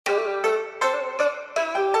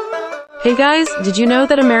Hey guys, did you know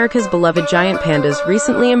that America's beloved giant pandas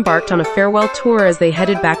recently embarked on a farewell tour as they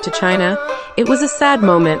headed back to China? It was a sad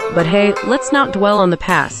moment, but hey, let's not dwell on the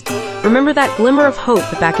past. Remember that glimmer of hope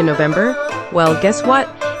back in November? Well, guess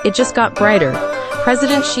what? It just got brighter.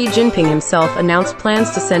 President Xi Jinping himself announced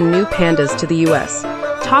plans to send new pandas to the US.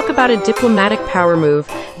 Talk about a diplomatic power move.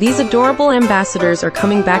 These adorable ambassadors are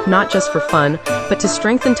coming back not just for fun, but to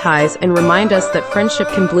strengthen ties and remind us that friendship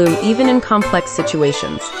can bloom even in complex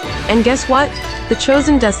situations. And guess what? The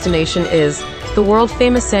chosen destination is the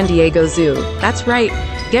world-famous San Diego Zoo. That's right.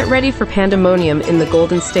 Get ready for pandemonium in the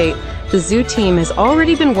Golden State. The zoo team has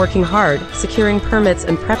already been working hard, securing permits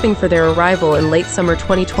and prepping for their arrival in late summer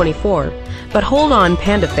 2024. But hold on,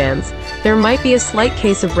 panda fans. There might be a slight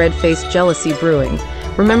case of red-faced jealousy brewing.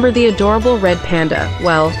 Remember the adorable red panda?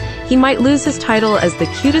 Well, he might lose his title as the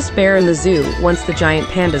cutest bear in the zoo once the giant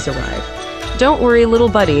pandas arrive. Don't worry, little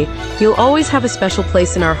buddy, you'll always have a special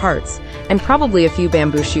place in our hearts, and probably a few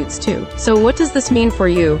bamboo shoots too. So what does this mean for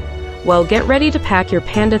you? Well, get ready to pack your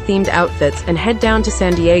panda-themed outfits and head down to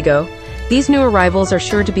San Diego. These new arrivals are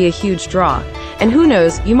sure to be a huge draw, and who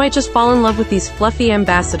knows, you might just fall in love with these fluffy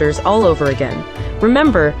ambassadors all over again.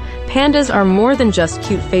 Remember, pandas are more than just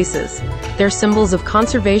cute faces. They're symbols of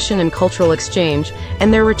conservation and cultural exchange,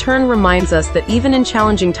 and their return reminds us that even in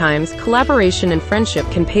challenging times, collaboration and friendship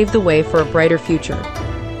can pave the way for a brighter future.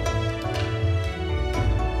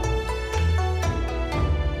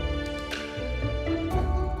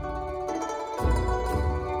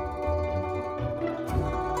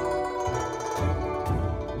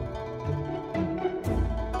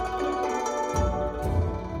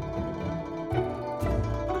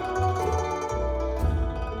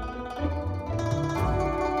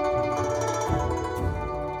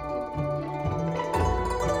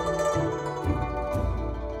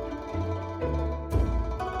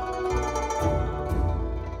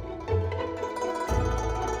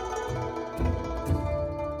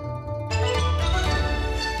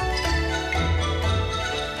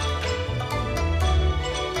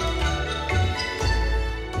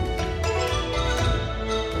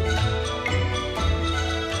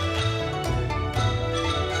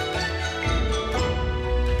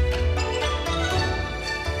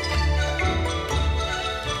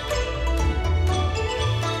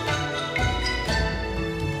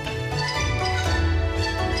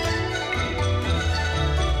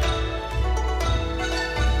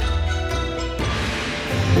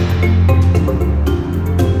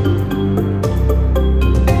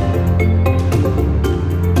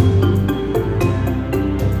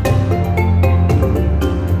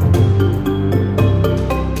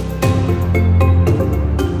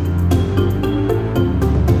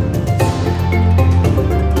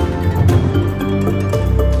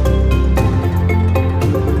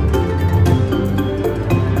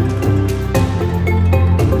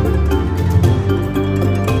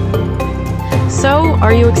 So,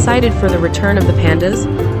 are you excited for the return of the pandas?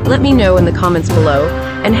 Let me know in the comments below.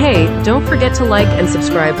 And hey, don't forget to like and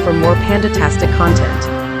subscribe for more panda-tastic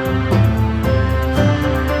content.